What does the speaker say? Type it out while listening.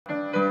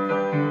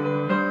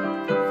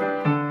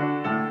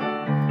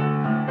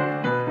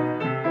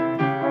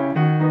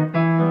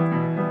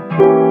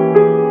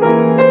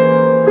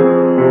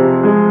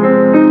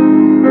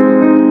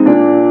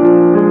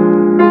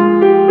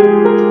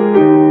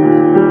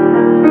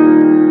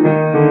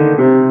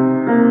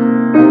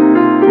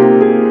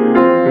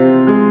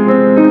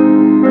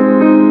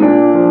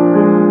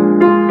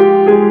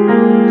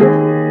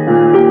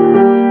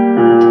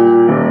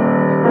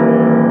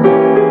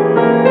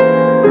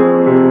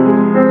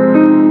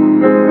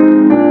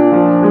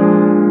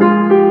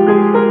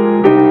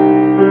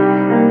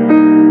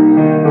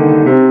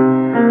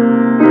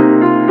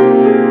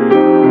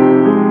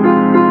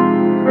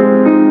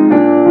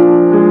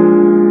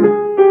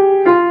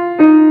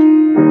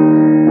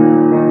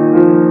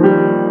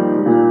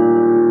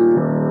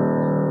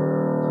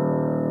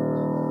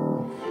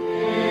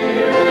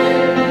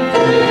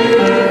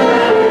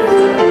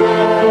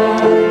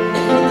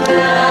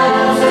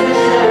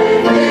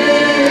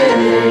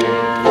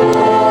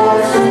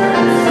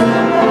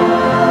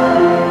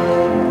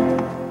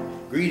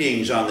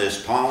on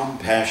this Palm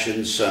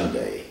Passion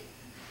Sunday.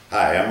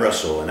 Hi, I'm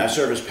Russell, and I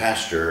serve as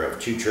pastor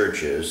of two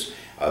churches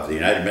of the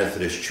United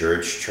Methodist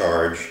Church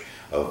Charge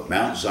of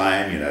Mount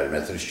Zion United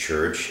Methodist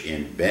Church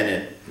in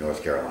Bennett,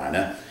 North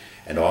Carolina,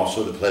 and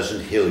also the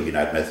Pleasant Hill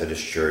United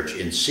Methodist Church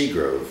in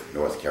Seagrove,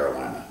 North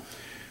Carolina.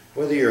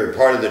 Whether you're a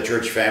part of the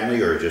church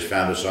family or just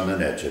found us on the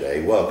net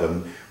today,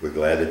 welcome. We're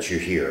glad that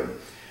you're here.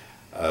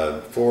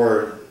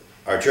 For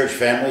our church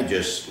family,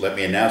 just let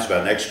me announce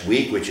about next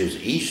week, which is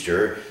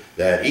Easter,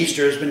 that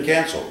Easter has been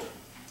canceled.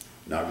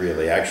 Not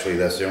really. Actually,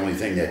 that's the only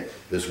thing that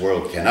this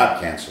world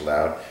cannot cancel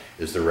out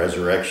is the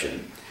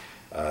resurrection.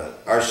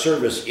 Our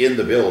service in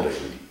the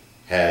building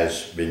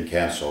has been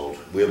canceled.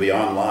 We'll be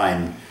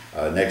online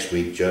next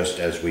week just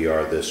as we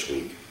are this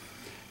week.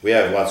 We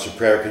have lots of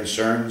prayer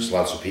concerns,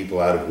 lots of people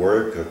out of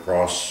work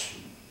across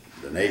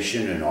the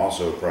nation and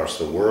also across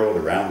the world,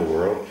 around the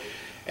world.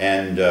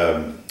 And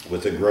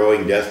with the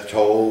growing death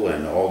toll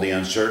and all the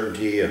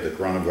uncertainty of the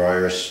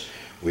coronavirus,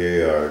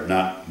 we are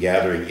not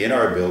gathering in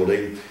our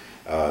building.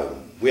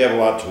 We have a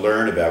lot to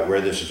learn about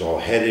where this is all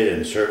headed,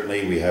 and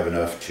certainly we have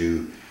enough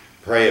to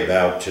pray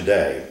about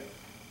today.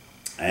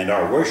 And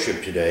our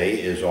worship today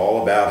is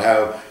all about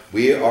how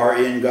we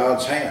are in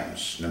God's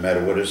hands. No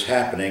matter what is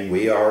happening,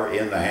 we are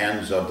in the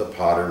hands of the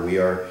potter. We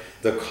are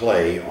the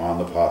clay on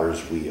the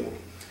potter's wheel.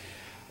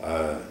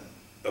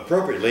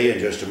 Appropriately, in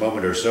just a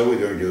moment or so, we're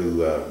going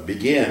to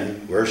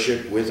begin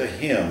worship with a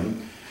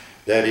hymn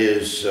that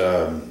is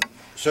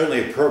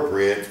certainly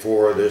appropriate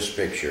for this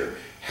picture.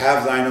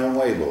 Have thine own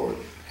way, Lord.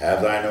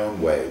 Have thine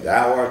own way.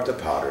 Thou art the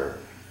potter,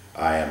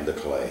 I am the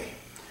clay.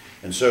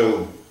 And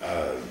so,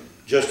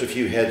 just a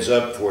few heads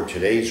up for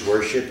today's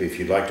worship. If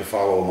you'd like to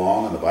follow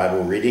along in the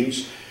Bible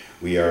readings,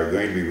 we are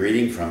going to be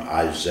reading from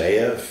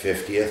Isaiah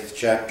 50th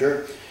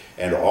chapter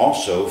and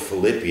also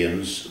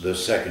Philippians the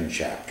 2nd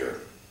chapter.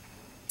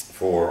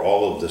 For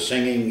all of the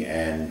singing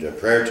and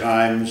prayer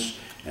times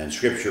and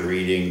scripture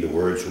reading, the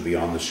words will be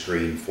on the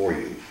screen for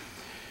you.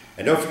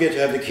 And don't forget to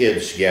have the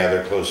kids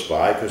gather close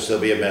by, because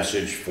there'll be a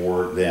message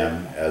for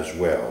them as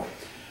well.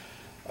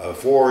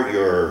 For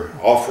your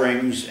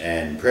offerings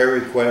and prayer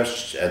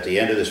requests, at the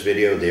end of this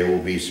video, there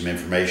will be some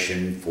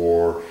information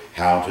for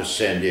how to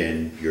send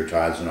in your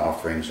tithes and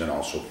offerings and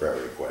also prayer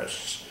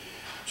requests.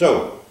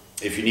 So,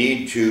 if you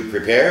need to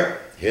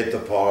prepare, hit the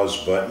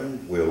pause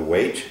button. We'll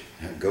wait.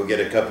 Go get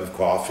a cup of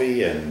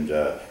coffee and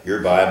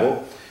your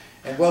Bible,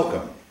 and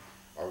welcome.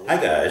 Hi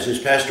guys,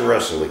 it's Pastor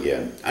Russell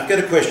again. I've got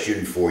a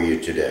question for you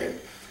today.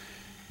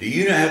 Do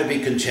you know how to be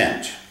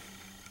content?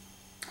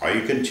 Are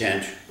you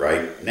content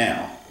right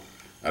now?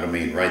 I don't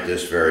mean right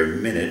this very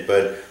minute,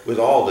 but with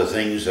all the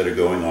things that are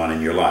going on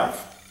in your life.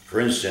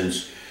 For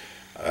instance,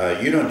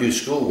 you don't do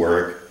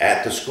schoolwork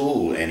at the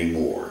school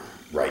anymore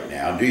right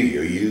now, do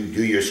you? You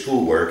do your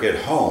schoolwork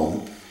at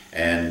home.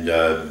 And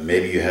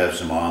maybe you have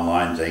some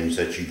online things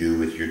that you do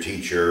with your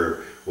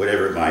teacher,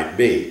 whatever it might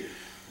be.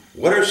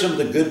 What are some of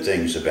the good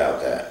things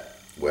about that?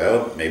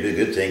 Well, maybe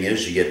the good thing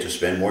is you get to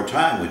spend more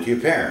time with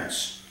your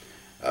parents.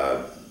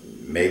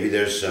 Maybe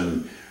there's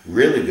some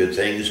really good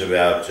things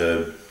about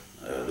the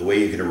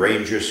way you can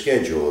arrange your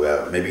schedule,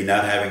 about maybe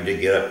not having to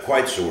get up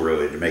quite so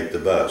early to make the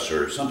bus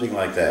or something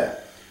like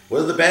that.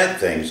 What are the bad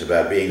things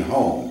about being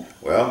home?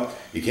 Well,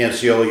 you can't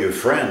see all your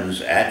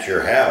friends at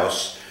your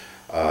house.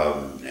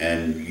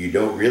 And you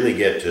don't really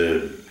get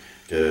to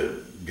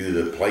do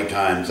the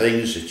playtime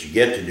things that you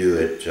get to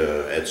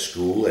do at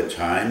school at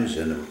times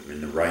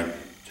in the right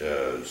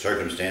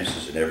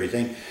circumstances and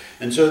everything.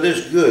 And so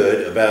there's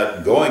good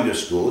about going to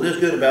school. There's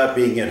good about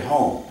being at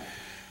home.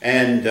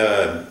 And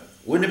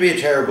wouldn't it be a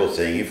terrible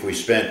thing if we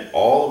spent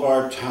all of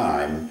our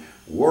time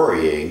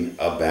worrying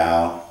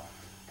about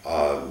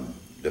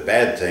the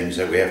bad things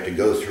that we have to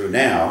go through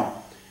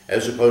now,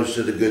 as opposed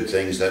to the good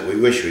things that we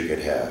wish we could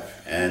have?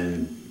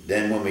 And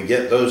then when we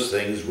get those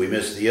things, we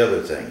miss the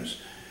other things.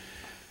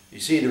 You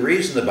see, the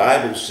reason the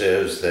Bible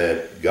says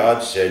that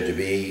God said to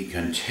be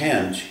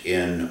content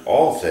in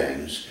all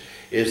things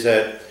is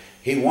that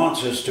He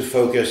wants us to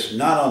focus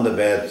not on the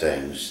bad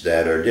things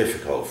that are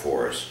difficult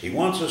for us. He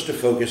wants us to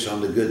focus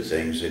on the good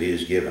things that He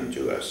has given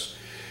to us.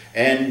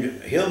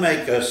 And He'll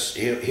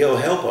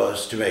help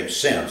us to make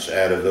sense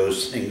out of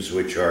those things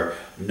which are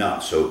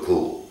not so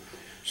cool.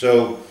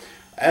 So,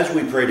 as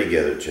we pray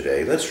together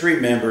today, let's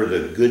remember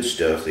the good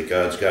stuff that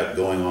God's got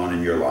going on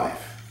in your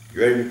life. You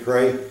ready to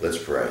pray?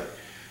 Let's pray.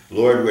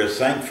 Lord, we're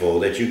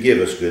thankful that you give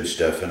us good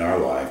stuff in our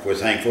life. We're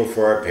thankful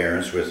for our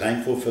parents. We're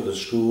thankful for the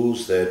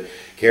schools that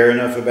care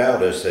enough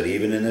about us that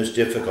even in this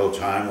difficult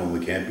time when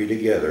we can't be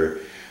together,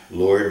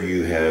 Lord,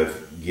 you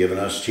have given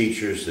us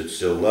teachers that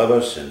still love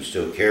us and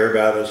still care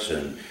about us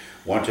and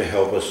want to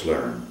help us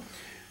learn.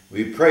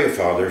 We pray,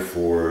 Father,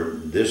 for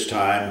this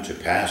time to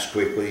pass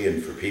quickly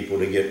and for people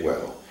to get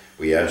well.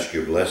 We ask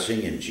your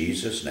blessing in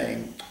Jesus'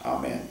 name.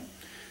 Amen.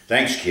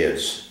 Thanks,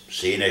 kids.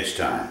 See you next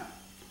time.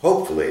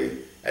 Hopefully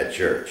at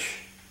church.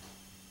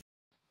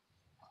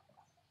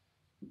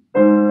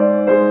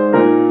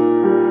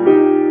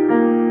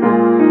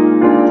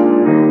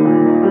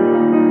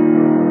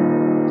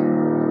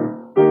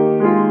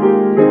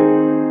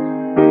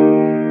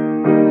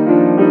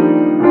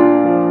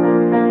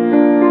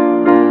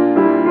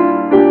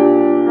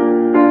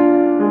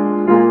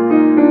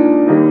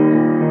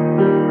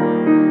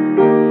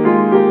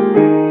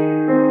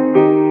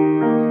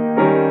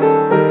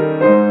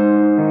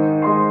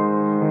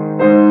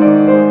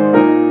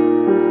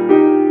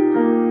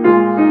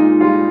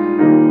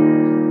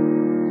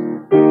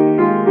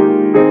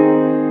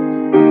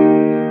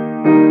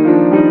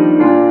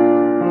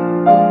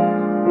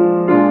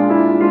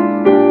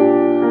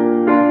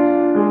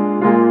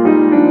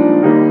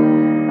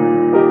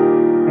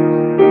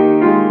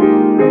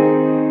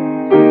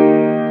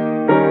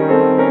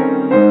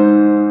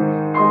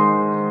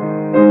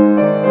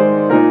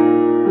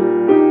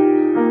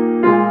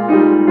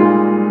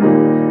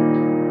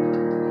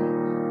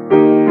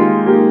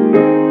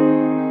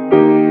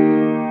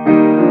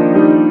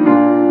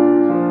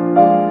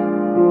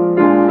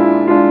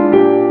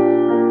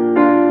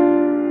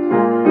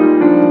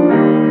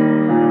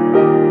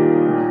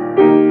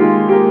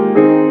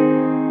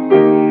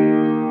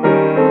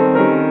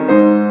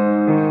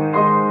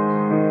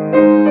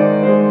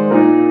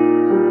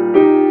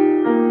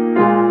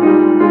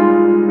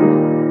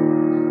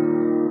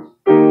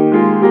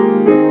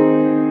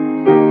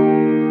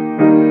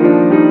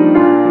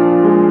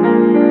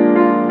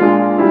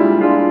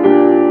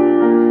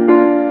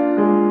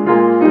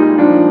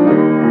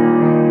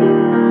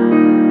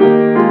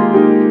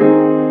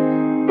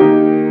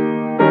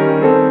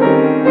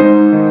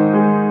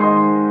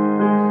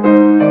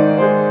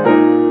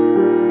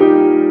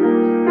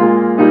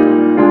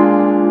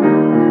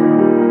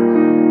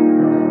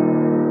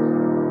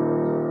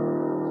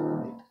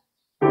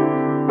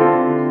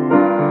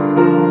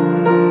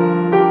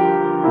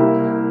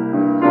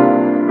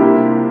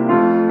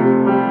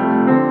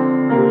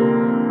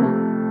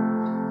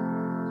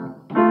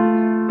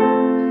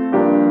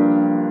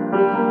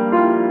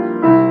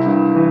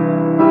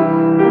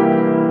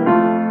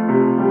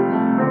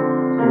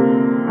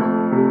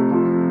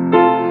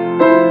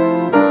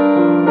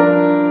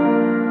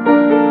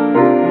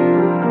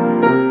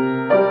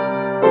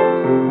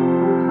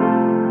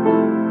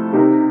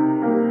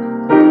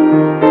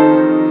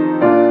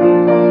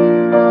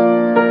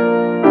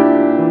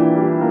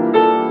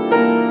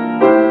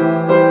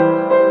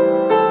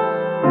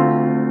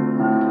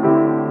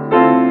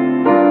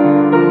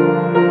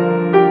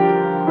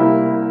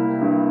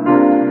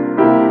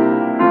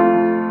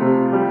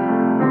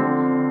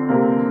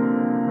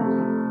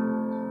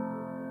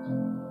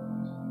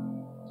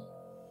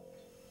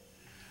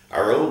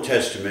 Our Old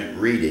Testament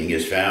reading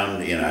is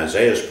found in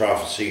Isaiah's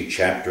prophecy,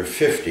 chapter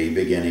 50,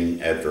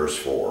 beginning at verse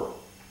 4.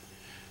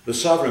 The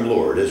sovereign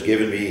Lord has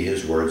given me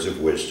his words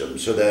of wisdom,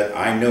 so that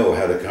I know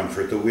how to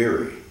comfort the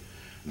weary.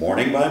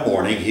 Morning by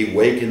morning he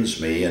wakens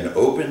me and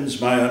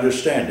opens my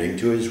understanding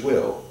to his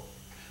will.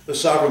 The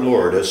sovereign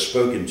Lord has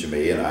spoken to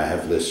me, and I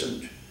have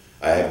listened.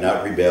 I have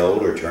not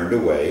rebelled or turned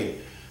away.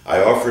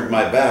 I offered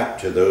my back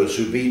to those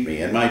who beat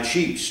me, and my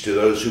cheeks to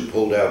those who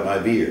pulled out my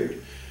beard.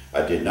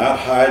 I did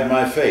not hide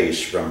my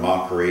face from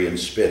mockery and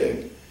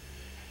spitting.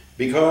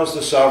 Because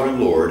the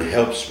sovereign Lord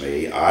helps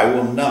me, I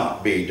will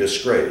not be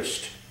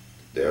disgraced.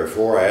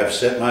 Therefore I have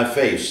set my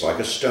face like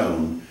a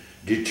stone,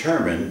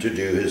 determined to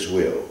do his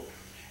will.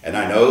 And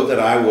I know that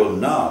I will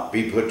not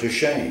be put to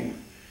shame.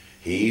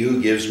 He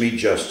who gives me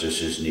justice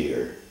is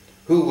near.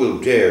 Who will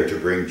dare to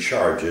bring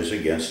charges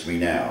against me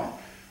now?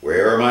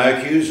 Where are my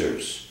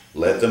accusers?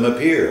 Let them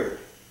appear.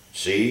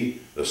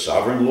 See, the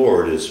sovereign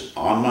Lord is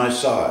on my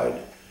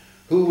side.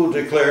 Who will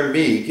declare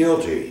me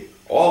guilty?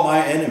 All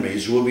my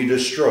enemies will be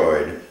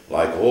destroyed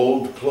like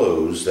old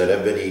clothes that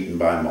have been eaten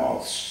by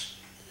moths.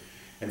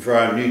 And for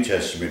our New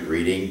Testament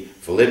reading,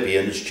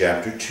 Philippians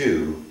chapter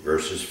 2,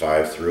 verses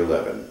 5 through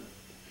 11.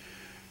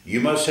 You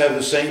must have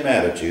the same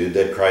attitude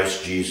that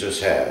Christ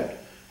Jesus had.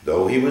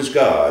 Though he was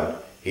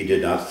God, he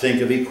did not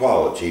think of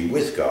equality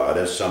with God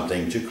as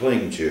something to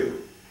cling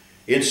to.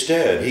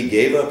 Instead, he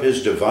gave up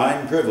his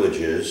divine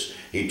privileges.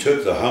 He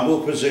took the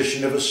humble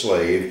position of a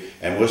slave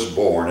and was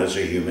born as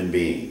a human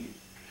being.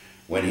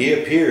 When he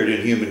appeared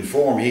in human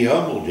form, he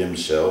humbled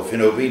himself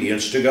in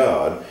obedience to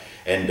God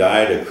and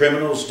died a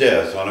criminal's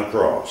death on a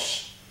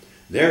cross.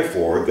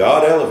 Therefore,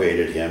 God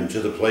elevated him to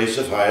the place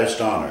of highest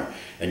honor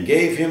and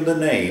gave him the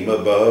name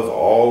above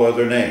all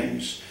other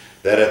names,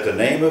 that at the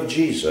name of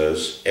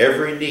Jesus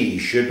every knee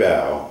should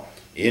bow,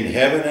 in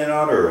heaven and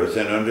on earth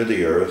and under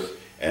the earth,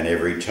 and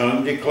every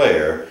tongue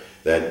declare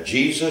that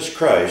Jesus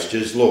Christ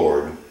is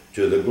Lord,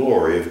 to the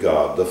glory of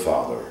God the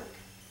Father.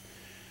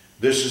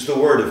 This is the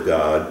word of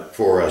God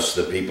for us,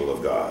 the people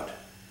of God.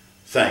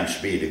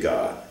 Thanks be to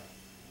God.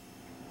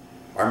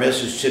 Our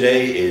message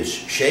today is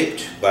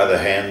shaped by the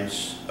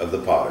hands of the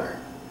potter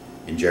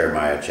in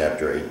Jeremiah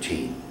chapter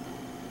 18.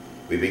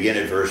 We begin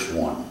at verse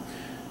 1.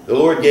 The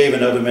Lord gave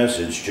another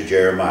message to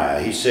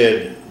Jeremiah. He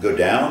said, "Go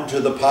down to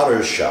the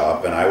potter's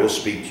shop, and I will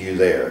speak to you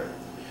there."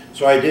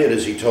 So I did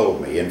as he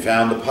told me, and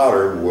found the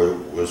potter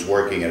was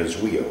working at his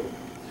wheel.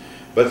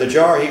 But the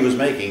jar he was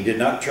making did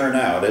not turn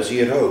out as he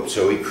had hoped,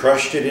 so he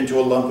crushed it into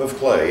a lump of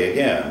clay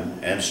again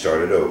and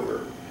started over.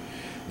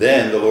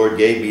 Then the Lord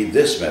gave me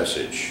this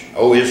message: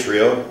 "O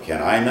Israel,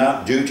 can I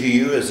not do to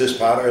you as this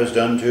potter has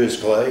done to his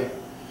clay?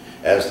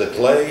 As the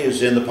clay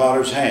is in the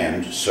potter's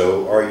hand,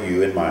 so are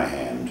you in my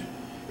hand.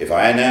 If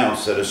I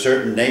announce that a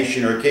certain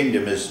nation or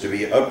kingdom is to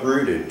be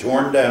uprooted,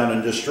 torn down,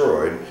 and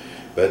destroyed,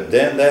 but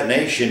then that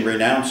nation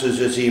renounces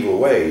its evil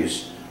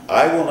ways,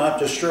 I will not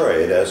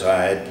destroy it as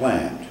I had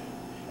planned.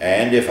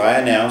 And if I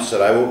announce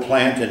that I will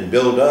plant and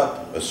build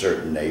up a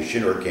certain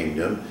nation or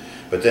kingdom,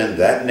 but then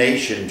that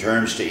nation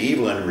turns to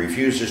evil and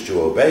refuses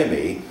to obey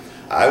me,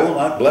 I will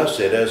not bless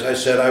it as I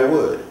said I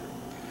would.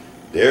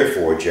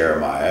 Therefore,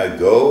 Jeremiah,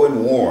 go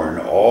and warn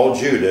all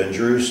Judah and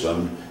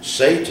Jerusalem.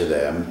 Say to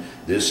them,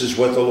 this is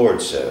what the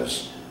Lord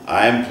says: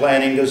 I am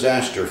planning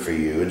disaster for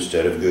you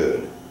instead of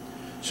good.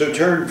 So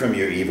turn from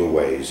your evil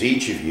ways,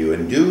 each of you,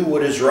 and do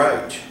what is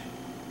right."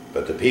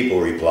 But the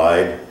people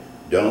replied,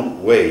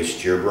 "Don't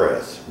waste your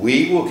breath.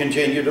 We will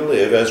continue to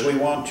live as we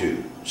want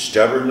to,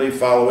 stubbornly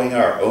following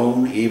our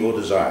own evil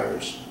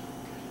desires."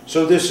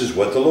 So this is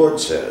what the Lord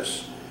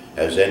says: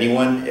 Has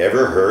anyone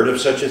ever heard of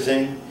such a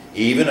thing,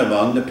 even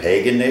among the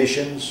pagan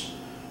nations?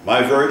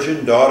 My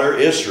virgin daughter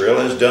Israel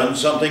has done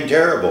something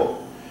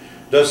terrible.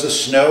 Does the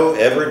snow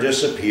ever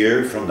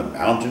disappear from the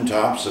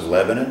mountaintops of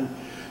Lebanon?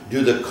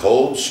 Do the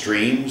cold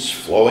streams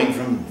flowing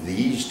from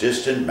these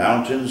distant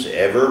mountains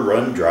ever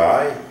run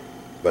dry?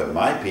 But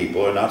my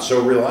people are not so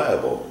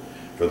reliable,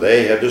 for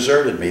they have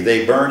deserted me.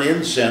 They burn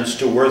incense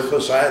to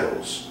worthless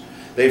idols.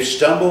 They've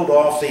stumbled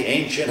off the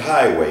ancient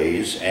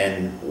highways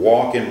and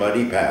walk in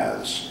muddy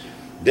paths.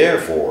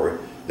 Therefore,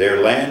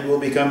 their land will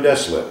become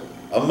desolate,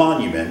 a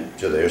monument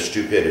to their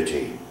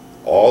stupidity.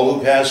 All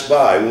who pass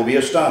by will be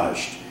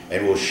astonished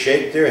and will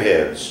shake their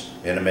heads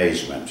in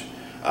amazement.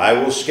 I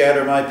will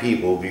scatter my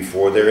people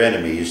before their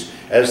enemies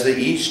as the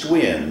east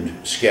wind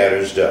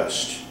scatters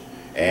dust.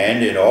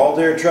 And in all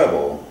their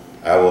trouble,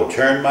 I will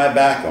turn my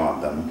back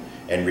on them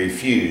and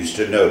refuse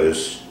to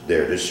notice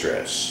their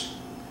distress.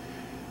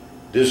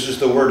 This is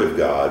the word of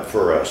God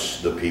for us,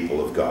 the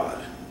people of God.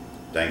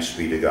 Thanks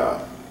be to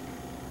God.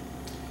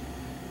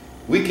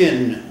 We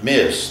can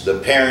miss the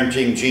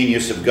parenting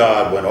genius of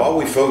God when all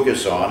we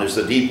focus on is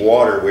the deep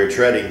water we're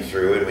treading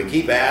through, and we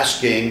keep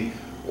asking,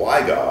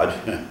 why God?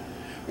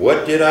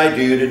 What did I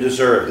do to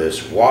deserve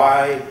this?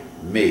 Why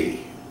me?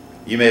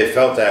 You may have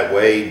felt that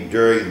way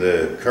during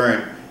the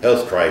current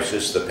health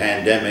crisis, the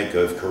pandemic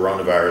of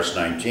coronavirus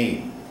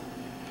 19.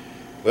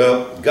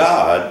 Well,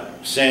 God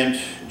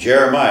sent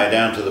Jeremiah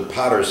down to the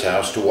potter's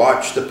house to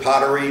watch the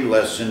pottery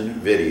lesson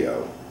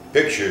video.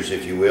 pictures,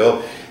 if you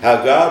will,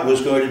 how God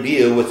was going to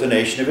deal with the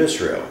nation of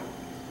Israel.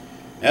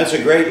 That's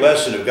a great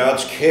lesson of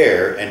God's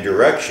care and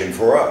direction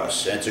for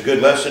us. And it's a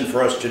good lesson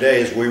for us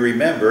today as we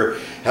remember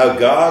how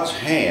God's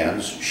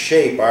hands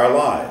shape our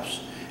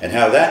lives and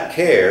how that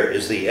care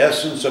is the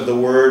essence of the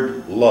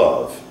word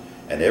love.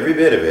 And every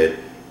bit of it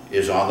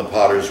is on the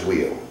potter's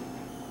wheel.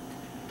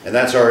 And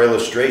that's our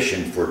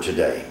illustration for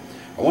today.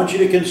 I want you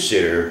to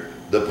consider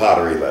the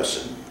pottery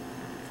lesson.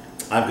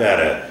 I've got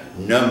a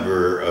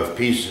number of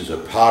pieces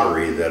of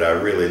pottery that I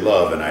really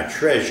love and I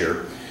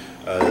treasure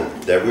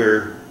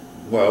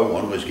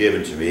one was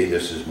given to me.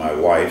 This is my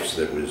wife's.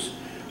 That was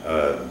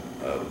a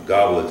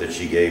goblet that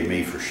she gave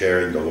me for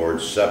sharing the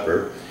Lord's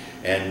Supper.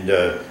 And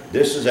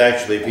this is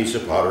actually a piece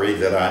of pottery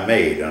that I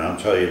made, and I'll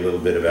tell you a little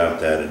bit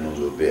about that in a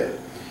little bit.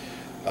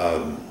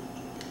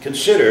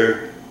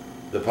 Consider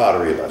the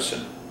pottery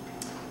lesson.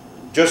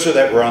 Just so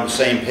that we're on the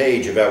same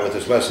page about what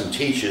this lesson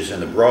teaches in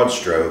the broad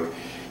stroke,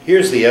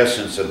 here's the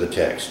essence of the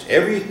text.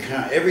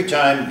 Every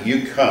time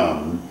you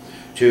come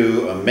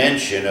to a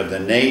mention of the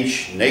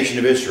nation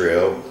of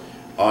Israel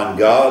on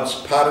God's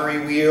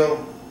pottery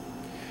wheel,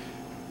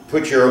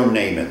 put your own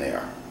name in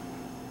there.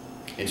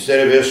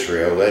 Instead of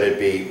Israel, let it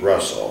be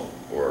Russell,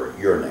 or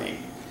your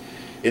name.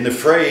 In the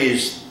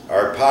phrase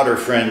our potter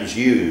friends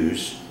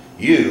use,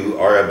 you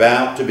are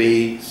about to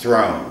be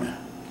thrown.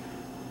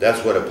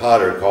 That's what a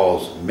potter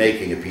calls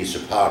making a piece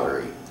of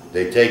pottery.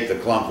 They take the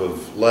clump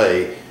of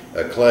clay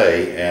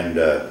and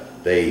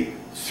they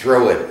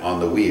throw it on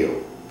the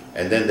wheel.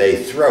 And then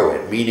they throw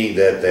it, meaning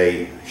that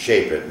they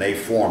shape it and they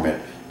form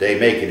it. They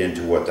make it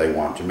into what they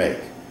want to make.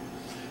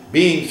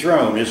 Being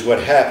thrown is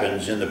what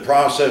happens in the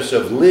process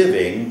of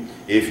living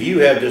if you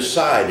have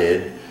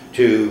decided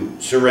to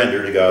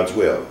surrender to God's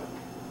will.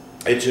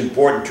 It's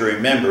important to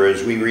remember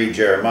as we read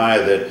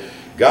Jeremiah that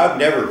God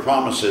never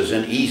promises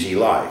an easy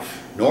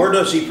life, nor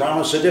does he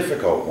promise a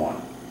difficult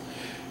one.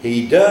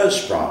 He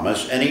does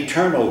promise an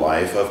eternal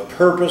life of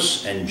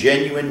purpose and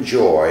genuine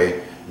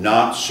joy,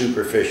 not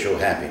superficial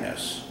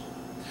happiness.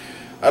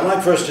 I'd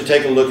like for us to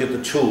take a look at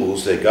the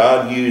tools that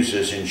God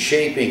uses in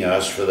shaping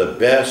us for the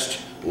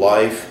best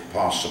life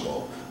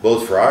possible,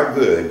 both for our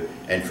good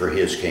and for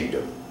his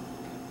kingdom.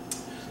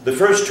 The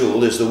first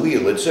tool is the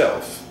wheel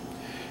itself.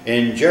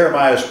 In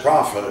Jeremiah's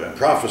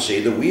prophecy,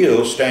 the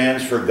wheel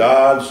stands for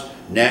God's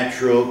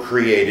natural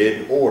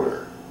created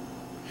order.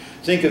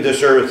 Think of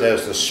this earth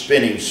as the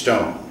spinning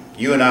stone.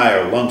 You and I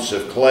are lumps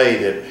of clay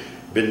that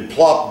been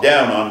plopped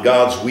down on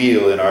God's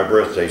wheel in our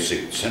birthday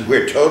suits, and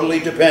we're totally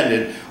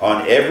dependent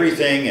on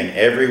everything and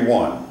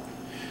everyone.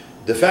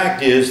 The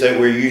fact is that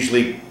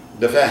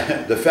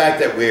the fact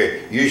that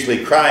we're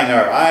usually crying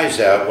our eyes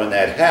out when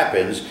that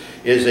happens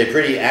is a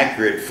pretty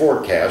accurate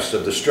forecast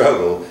of the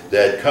struggle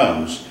that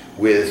comes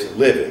with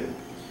living.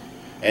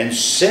 And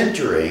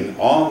centering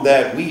on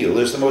that wheel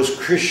is the most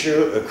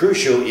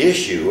crucial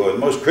issue, or the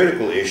most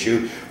critical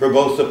issue for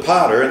both the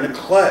potter and the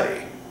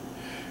clay.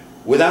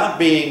 Without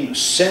being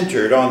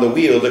centered on the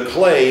wheel, the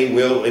clay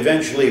will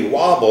eventually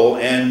wobble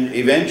and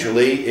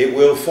eventually it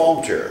will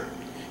falter.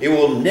 It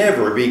will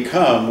never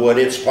become what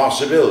its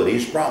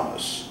possibilities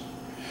promise.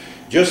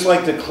 Just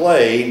like the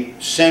clay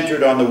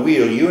centered on the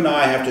wheel, you and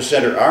I have to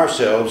center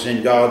ourselves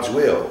in God's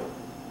will.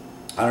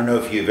 I don't know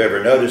if you've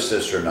ever noticed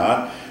this or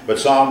not, but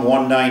Psalm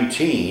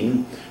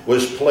 119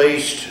 was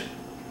placed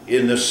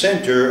in the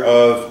center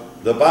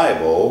of the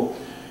Bible,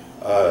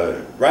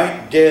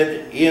 right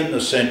dead in the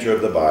center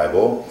of the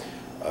Bible.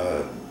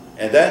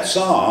 And that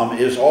psalm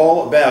is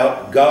all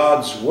about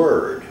God's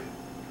Word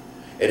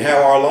and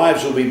how our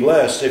lives will be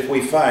blessed if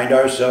we find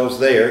ourselves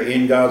there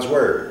in God's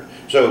Word.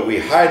 So we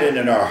hide it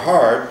in our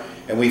heart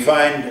and we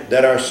find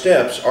that our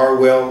steps are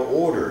well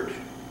ordered.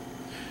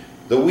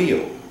 The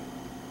wheel.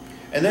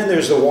 And then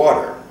there's the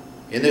water.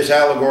 In this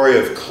allegory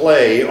of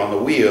clay on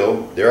the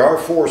wheel, there are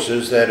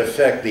forces that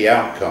affect the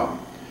outcome.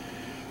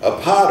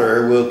 A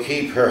potter will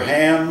keep her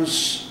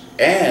hands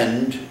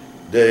and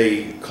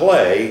the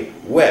clay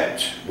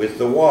wet with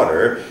the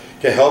water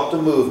to help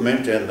the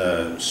movement and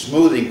the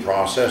smoothing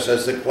process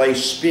as the clay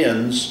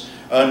spins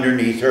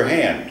underneath her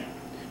hand.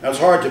 Now it's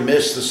hard to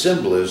miss the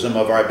symbolism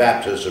of our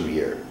baptism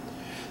here.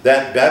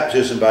 That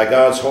baptism by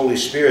God's Holy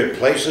Spirit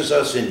places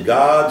us in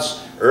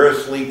God's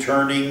earthly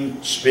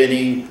turning,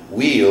 spinning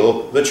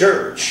wheel, the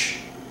church.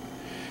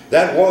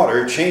 That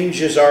water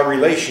changes our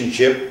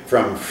relationship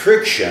from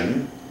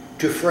friction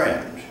to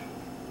friend.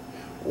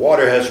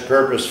 Water has a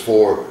purpose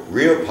for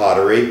real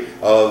pottery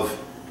of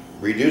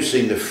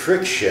reducing the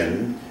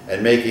friction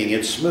and making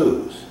it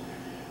smooth.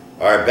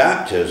 Our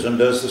baptism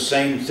does the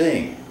same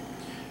thing.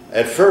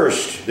 At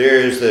first, there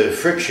is the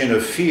friction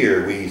of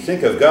fear. We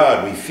think of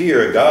God, we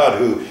fear a God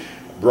who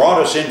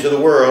brought us into the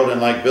world and,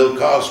 like Bill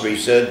Cosby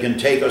said, can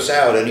take us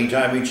out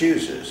anytime he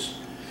chooses.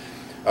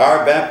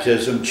 Our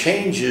baptism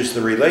changes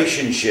the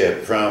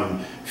relationship from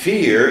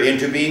fear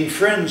into being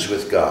friends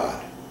with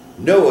God,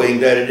 knowing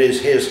that it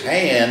is his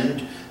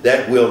hand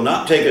that will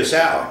not take us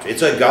out.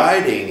 It's a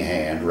guiding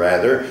hand,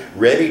 rather,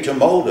 ready to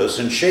mold us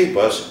and shape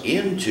us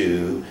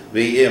into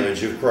the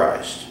image of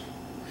Christ.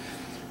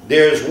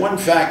 There's one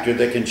factor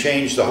that can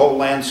change the whole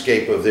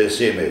landscape of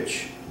this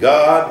image.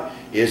 God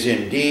is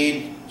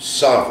indeed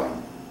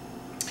sovereign.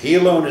 He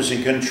alone is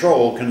in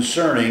control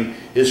concerning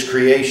his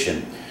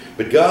creation.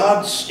 But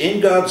in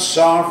God's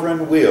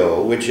sovereign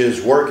will, which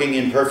is working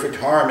in perfect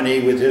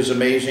harmony with his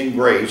amazing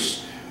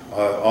grace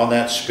on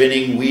that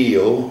spinning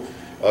wheel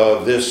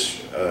of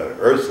this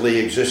earthly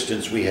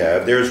existence we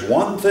have, there's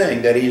one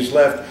thing that he's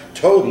left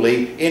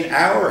totally in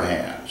our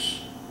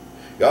hands.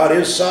 God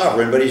is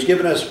sovereign, but he's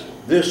given us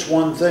this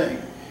one thing.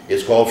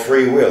 It's called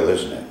free will,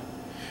 isn't it?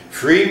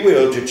 Free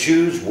will to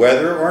choose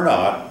whether or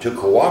not to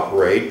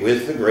cooperate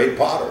with the great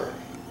potter.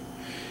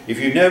 If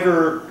you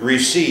never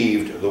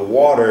received the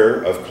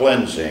water of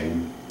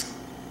cleansing,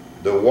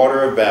 the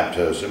water of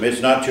baptism,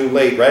 it's not too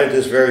late right at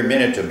this very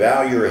minute to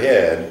bow your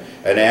head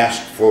and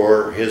ask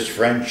for his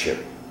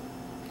friendship.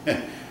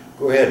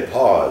 Go ahead,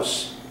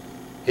 pause.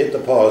 Hit the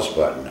pause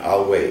button.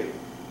 I'll wait.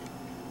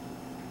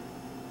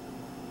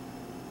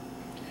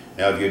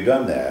 Now, if you've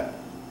done that,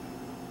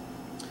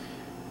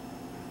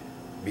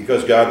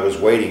 because God was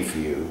waiting for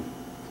you,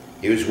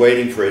 he was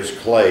waiting for his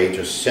clay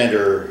to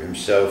center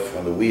himself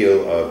on the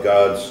wheel of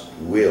God's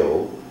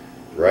will,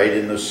 right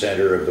in the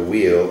center of the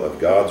wheel of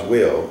God's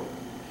will.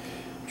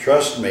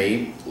 Trust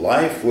me,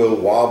 life will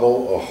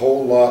wobble a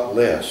whole lot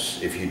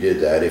less if you did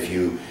that, if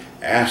you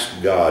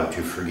asked God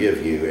to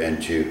forgive you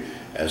and to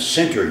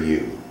center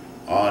you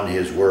on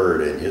his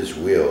word and his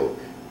will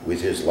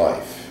with his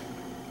life.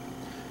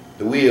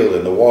 The wheel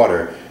and the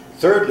water.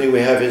 Thirdly, we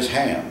have his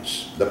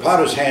hands. The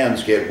potter's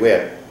hands get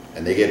wet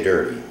and they get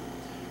dirty.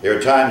 There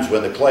are times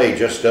when the clay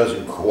just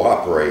doesn't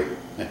cooperate.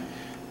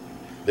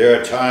 There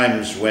are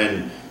times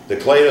when the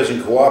clay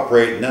doesn't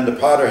cooperate and then the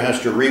potter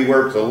has to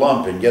rework the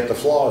lump and get the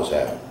flaws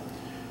out.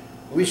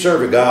 We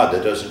serve a God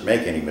that doesn't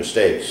make any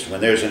mistakes.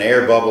 When there's an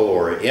air bubble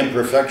or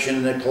imperfection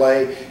in the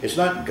clay, it's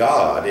not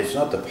God, it's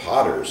not the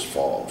potter's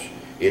fault.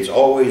 It's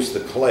always the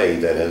clay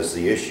that has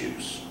the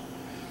issues.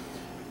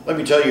 Let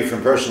me tell you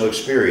from personal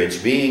experience,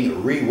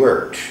 being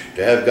reworked,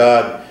 to have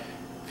God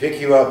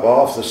pick you up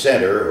off the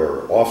center,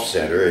 or off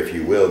center if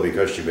you will,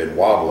 because you've been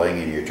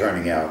wobbling and you're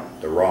turning out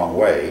the wrong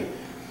way,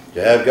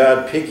 to have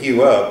God pick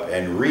you up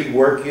and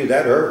rework you,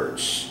 that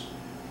hurts.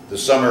 The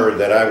summer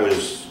that I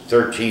was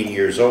 13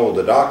 years old,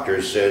 the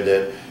doctors said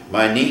that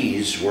my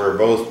knees were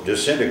both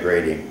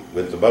disintegrating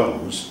with the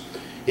bones.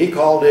 He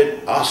called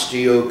it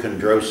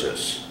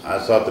osteochondrosis. I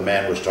thought the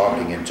man was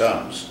talking in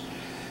tongues.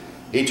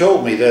 He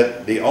told me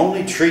that the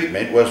only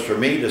treatment was for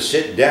me to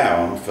sit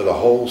down for the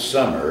whole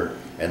summer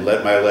and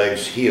let my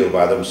legs heal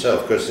by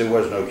themselves, because there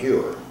was no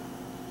cure.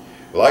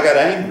 Well, I got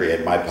angry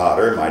at my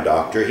potter, my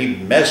doctor. He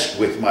messed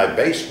with my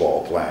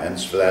baseball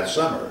plans for that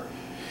summer.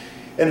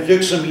 And it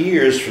took some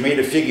years for me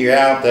to figure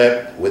out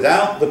that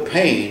without the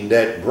pain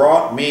that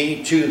brought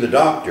me to the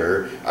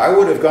doctor, I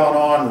would have gone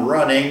on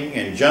running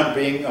and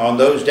jumping on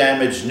those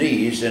damaged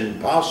knees and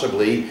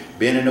possibly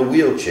been in a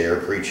wheelchair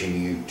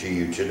preaching to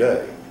you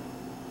today.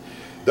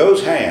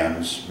 Those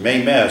hands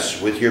may mess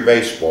with your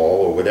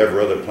baseball or whatever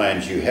other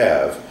plans you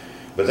have,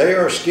 but they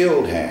are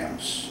skilled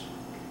hands.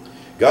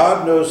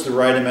 God knows the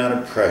right amount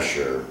of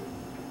pressure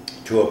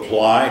to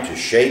apply, to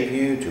shape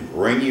you, to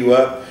bring you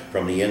up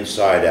from the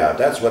inside out.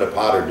 That's what a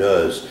potter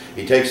does.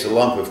 He takes a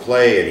lump of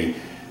clay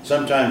and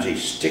sometimes he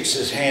sticks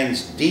his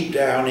hands deep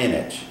down in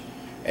it,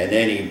 and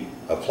then he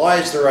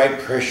applies the right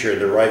pressure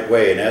the right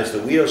way, and as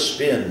the wheel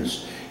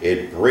spins,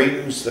 it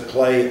brings the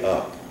clay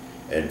up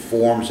and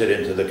forms it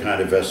into the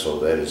kind of vessel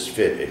that is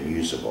fit and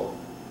usable.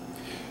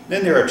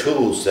 Then there are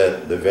tools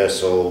that the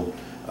vessel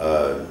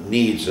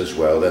needs as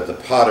well, that the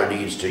potter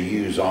needs to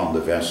use on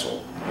the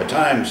vessel. At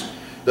times,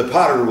 the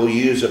potter will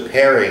use a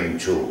paring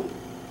tool,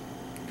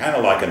 kind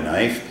of like a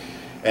knife,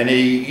 and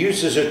he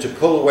uses it to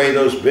pull away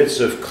those bits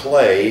of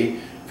clay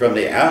from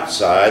the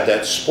outside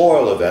that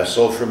spoil a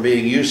vessel from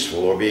being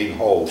useful or being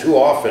whole. Too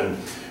often,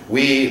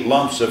 we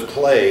lumps of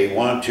clay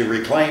want to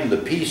reclaim the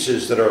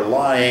pieces that are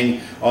lying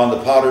on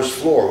the potter's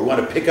floor. We want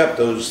to pick up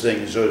those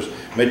things, those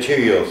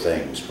material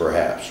things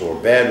perhaps, or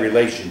bad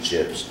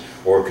relationships,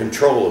 or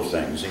control of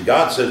things. And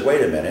God says,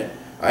 wait a minute,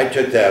 I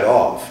took that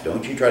off.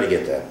 Don't you try to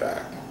get that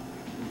back.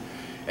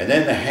 And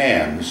then the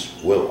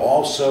hands will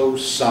also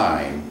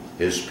sign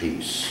his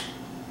peace.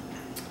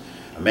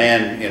 A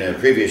man in a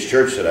previous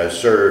church that I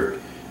served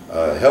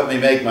helped me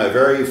make my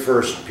very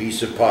first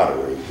piece of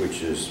pottery,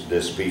 which is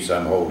this piece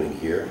I'm holding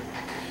here.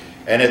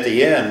 And at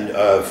the end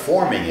of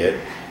forming it,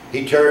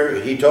 he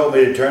told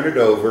me to turn it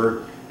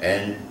over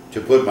and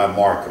to put my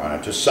mark on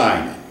it, to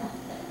sign it.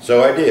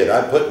 So I did.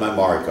 I put my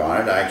mark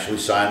on it. I actually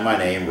signed my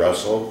name,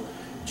 Russell,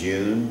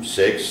 June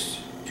 6,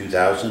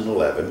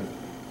 2011.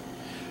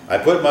 I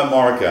put my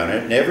mark on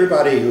it, and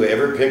everybody who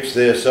ever picks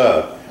this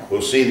up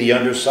will see the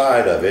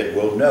underside of it,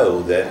 will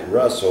know that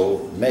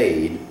Russell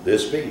made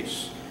this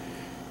piece.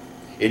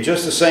 In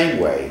just the same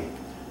way,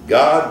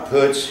 God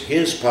puts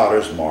his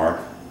potter's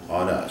mark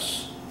on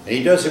us. And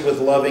he does it with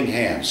loving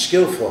hands,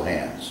 skillful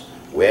hands,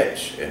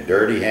 wet and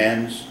dirty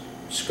hands,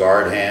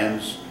 scarred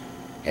hands,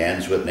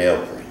 hands with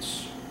nail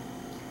prints.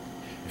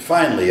 And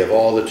finally, of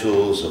all the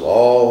tools, of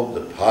all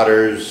the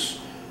potter's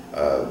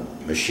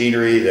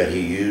machinery that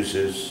he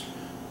uses,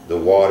 the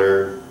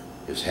water,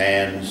 his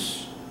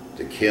hands,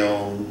 the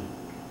kiln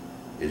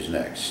is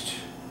next,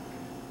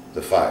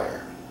 the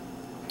fire.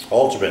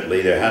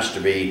 Ultimately, there has to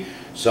be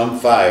some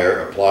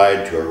fire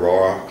applied to a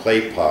raw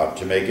clay pot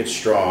to make it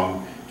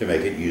strong, to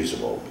make it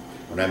usable.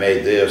 When I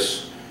made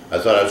this, I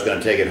thought I was going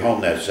to take it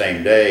home that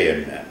same day,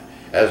 and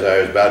as I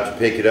was about to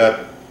pick it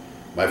up,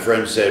 my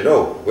friend said,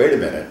 "Oh, wait a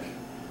minute,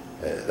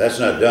 that's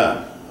not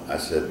done." I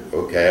said,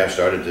 "Okay." I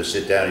started to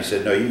sit down. He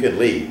said, "No, you can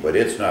leave, but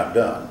it's not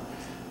done.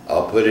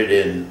 I'll put it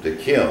in the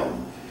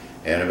kiln,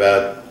 and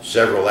about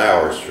several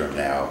hours from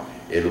now,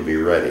 it'll be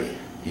ready.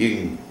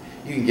 You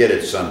can get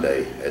it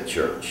Sunday at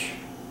church."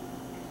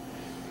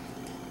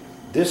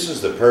 This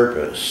is the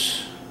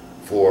purpose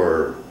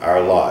for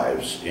our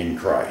lives in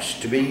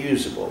Christ, to be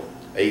usable,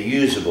 a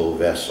usable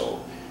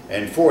vessel.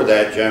 And for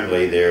that,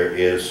 generally, there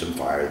is some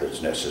fire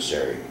that's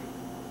necessary.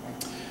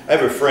 I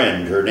have a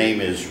friend, her name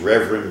is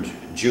Reverend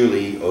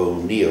Julie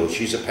O'Neill.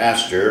 She's a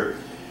pastor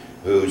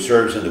who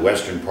serves in the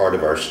western part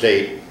of our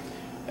state.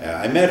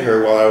 I met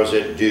her while I was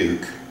at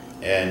Duke,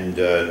 and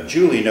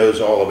Julie knows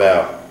all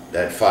about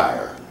that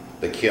fire,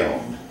 the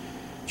kiln.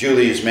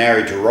 Julie is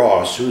married to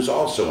Ross, who's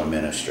also a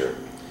minister.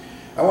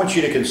 I want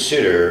you to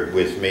consider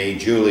with me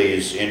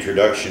Julie's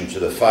introduction to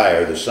the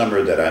fire the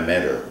summer that I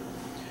met her.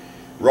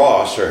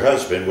 Ross, her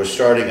husband, was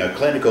starting a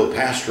clinical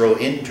pastoral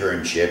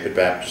internship at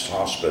Baptist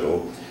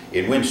Hospital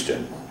in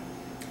Winston.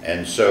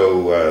 And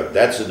so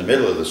that's in the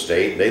middle of the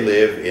state. They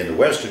live in the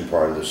western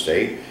part of the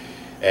state.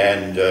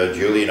 And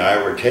Julie and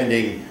I were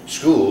attending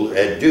school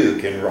at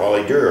Duke in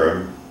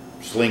Raleigh-Durham,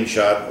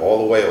 slingshot all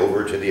the way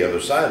over to the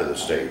other side of the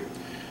state.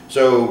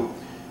 So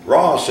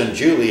Ross and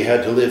Julie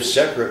had to live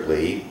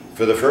separately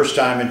for the first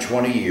time in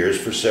 20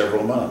 years for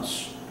several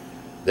months.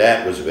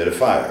 That was a bit of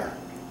fire.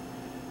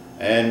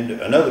 And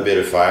another bit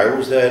of fire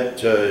was that,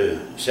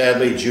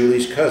 sadly,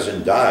 Julie's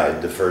cousin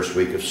died the first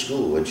week of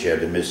school, and she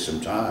had to miss some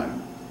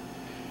time.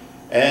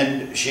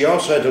 And she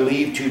also had to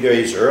leave 2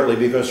 days early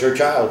because her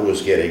child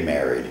was getting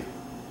married.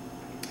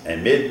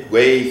 And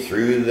midway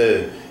through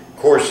the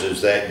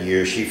courses that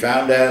year, she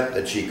found out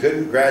that she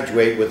couldn't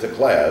graduate with the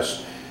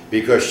class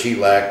because she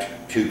lacked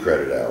 2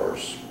 credit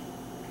hours.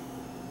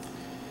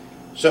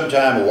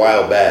 Sometime a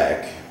while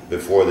back,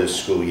 before this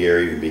school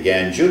year even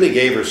began, Julie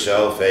gave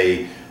herself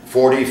a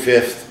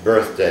 45th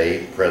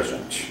birthday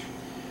present.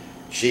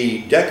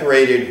 She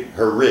decorated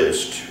her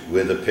wrist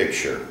with a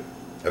picture.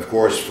 Of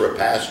course, for a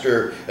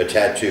pastor, a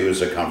tattoo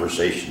is a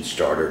conversation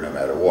starter no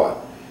matter what.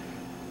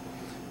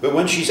 But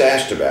when she's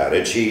asked about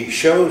it, she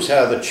shows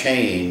how the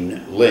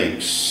chain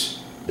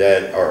links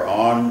that are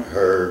on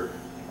her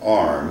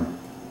arm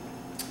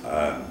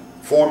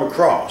form a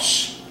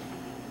cross,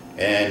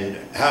 and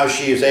how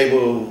she is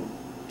able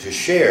to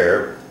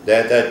share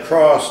that that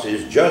cross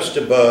is just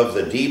above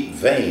the deep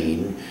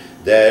vein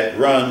that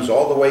runs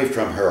all the way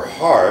from her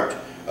heart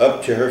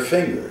up to her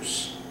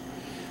fingers.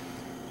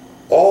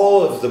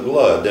 All of the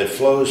blood that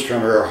flows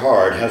from her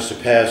heart has to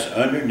pass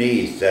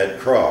underneath that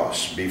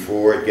cross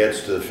before it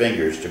gets to the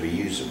fingers to be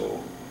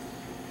usable.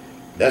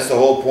 That's the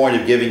whole point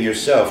of giving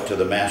yourself to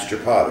the Master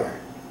Potter.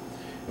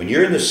 When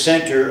you're in the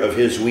center of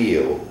his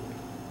wheel,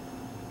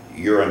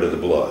 you're under the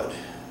blood.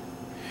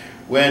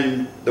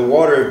 When the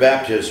water of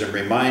baptism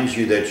reminds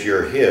you that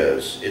you're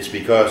his, it's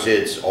because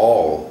it's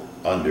all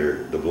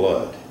under the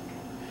blood.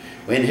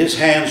 When his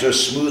hands are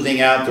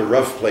smoothing out the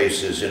rough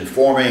places and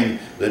forming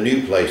the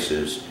new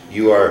places,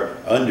 you are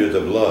under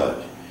the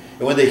blood.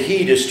 And when the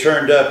heat is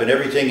turned up and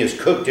everything is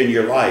cooked in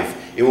your life,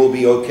 it will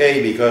be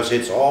okay because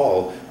it's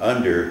all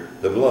under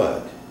the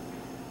blood.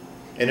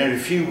 And in a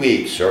few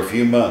weeks or a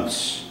few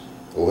months,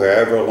 or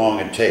wherever long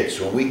it takes,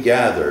 when we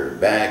gather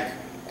back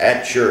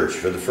at church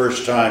for the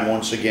first time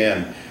once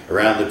again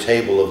around the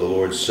table of the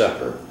Lord's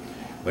Supper,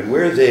 when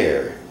we're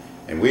there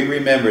and we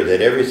remember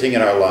that everything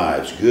in our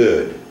lives,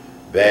 good,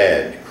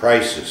 bad,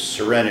 crisis,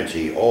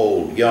 serenity,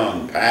 old,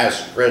 young,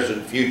 past,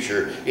 present,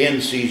 future, in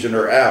season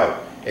or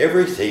out,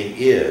 everything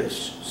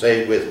is,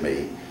 say it with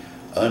me,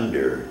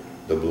 under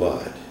the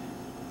blood.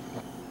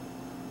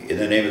 In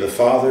the name of the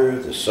Father,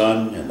 the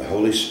Son, and the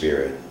Holy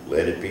Spirit,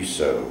 let it be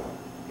so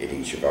in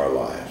each of our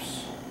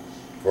lives.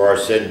 For our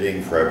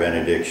sending, for our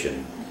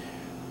benediction,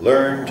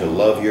 learn to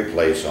love your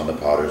place on the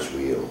potter's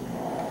wheel,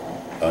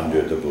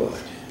 under the blood.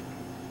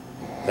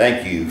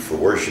 Thank you for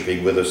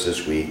worshiping with us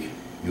this week.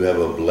 You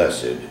have a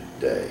blessed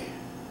day.